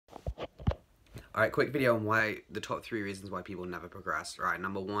Alright, quick video on why the top 3 reasons why people never progress. Right,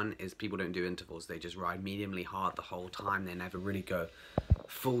 number 1 is people don't do intervals. They just ride mediumly hard the whole time. They never really go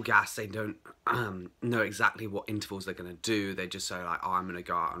full gas. They don't know exactly what intervals they're going to do. They just say like, oh, I'm going to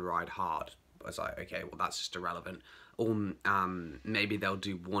go out and ride hard. It's like, okay, well, that's just irrelevant. Or maybe they'll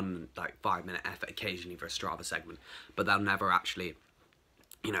do one like 5-minute effort occasionally for a Strava segment, but they'll never actually,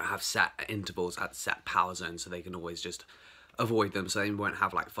 you know, have set intervals at set power zones, so they can always just avoid them, so they won't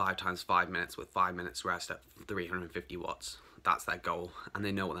have like 5 times 5 minutes with 5 minutes rest at 350 watts. That's their goal, and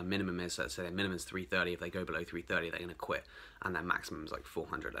they know what their minimum is. So let's say their minimum is 330. If they go below 330, they're going to quit, and their maximum is like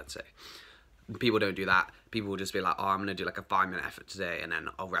 400, let's say. People don't do that. People will just be like, oh, I'm going to do like a 5-minute effort today, and then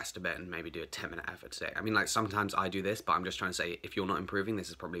I'll rest a bit and maybe do a 10-minute effort today. I mean, like, sometimes I do this, but I'm just trying to say, if you're not improving, this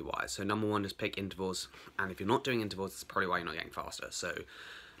is probably why. So number 1, just pick intervals, and if you're not doing intervals, it's probably why you're not getting faster. So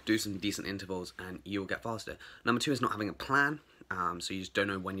do some decent intervals and you'll get faster. Number 2 is not having a plan. So you just don't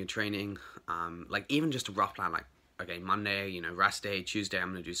know when you're training. Like, even just a rough plan, like, okay, Monday, you know, rest day. Tuesday,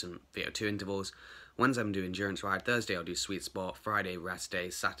 I'm going to do some VO2 intervals. Wednesday, I'm going to do endurance ride. Thursday, I'll do sweet spot. Friday, rest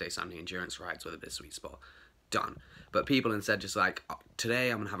day. Saturday, Sunday, endurance rides with a bit of sweet spot. Done. But people instead just like, oh, today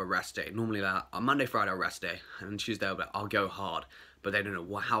I'm going to have a rest day. Normally, like, on Monday, Friday, I'll rest day. And Tuesday, I'll go hard. But they don't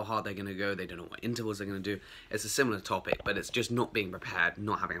know how hard they're going to go. They don't know what intervals they're going to do. It's a similar topic, but it's just not being prepared,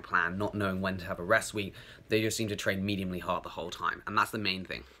 not having a plan, not knowing when to have a rest week. They just seem to train mediumly hard the whole time. And that's the main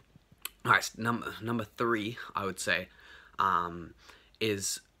thing. All right, number 3, I would say,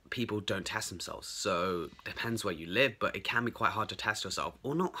 is people don't test themselves. So depends where you live, but it can be quite hard to test yourself.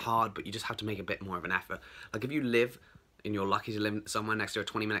 Or not hard, but you just have to make a bit more of an effort. Like, if you live and you're lucky to live somewhere next to a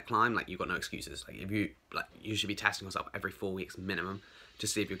 20-minute climb, like, you've got no excuses. Like, if you should be testing yourself every 4 weeks minimum to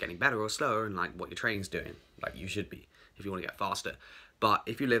see if you're getting better or slower and like what your training's doing. Like, you should be if you want to get faster. But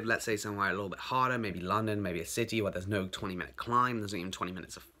if you live, let's say, somewhere a little bit harder, maybe London, maybe a city where there's no 20-minute climb, there's not even 20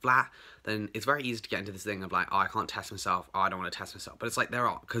 minutes of flat, then it's very easy to get into this thing of like, oh, I can't test myself, oh, I don't want to test myself. But it's like, there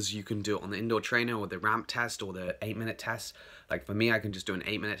are, because you can do it on the indoor trainer or the ramp test or the 8-minute test. Like, for me, I can just do an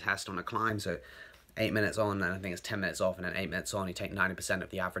 8-minute test on a climb, so 8 minutes on, and I think it's 10 minutes off, and then 8 minutes on, you take 90%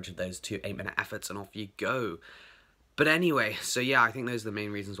 of the average of those 2 8-minute efforts, and off you go. But anyway, so yeah, I think those are the main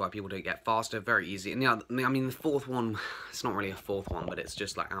reasons why people don't get faster. Very easy. And yeah, I mean, the 4th one, it's not really a 4th one, but it's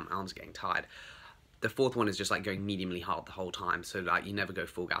just like, arms getting tired. The 4th one is just like going mediumly hard the whole time. So like, you never go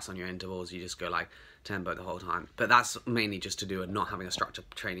full gas on your intervals. You just go like tempo the whole time. But that's mainly just to do with not having a structured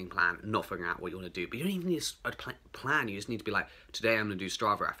training plan, not figuring out what you want to do. But you don't even need a plan. You just need to be like, today I'm going to do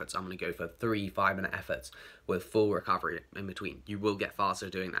Strava efforts. I'm going to go for 3 5-minute efforts with full recovery in between. You will get faster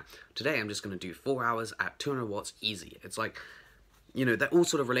doing that. Today I'm just going to do 4 hours at 200 watts easy. It's like, you know, they're all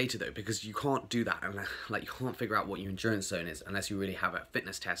sort of related though, because you can't do that unless, like, you can't figure out what your endurance zone is unless you really have a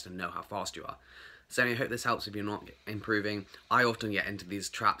fitness test and know how fast you are. So I hope this helps if you're not improving. I often get into these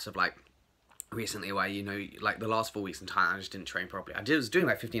traps of like, recently, where, you know, like the last 4 weeks in time, I just didn't train properly. I was doing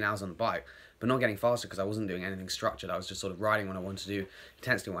like 15 hours on the bike, but not getting faster because I wasn't doing anything structured. I was just sort of riding when I wanted to do,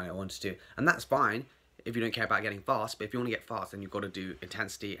 intensity when I wanted to do, and that's fine if you don't care about getting fast. But if you want to get fast, then you've got to do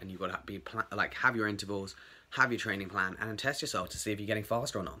intensity, and you've got to be like, have your intervals, have your training plan, and then test yourself to see if you're getting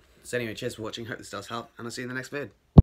faster or not. So anyway, cheers for watching. Hope this does help, and I'll see you in the next vid.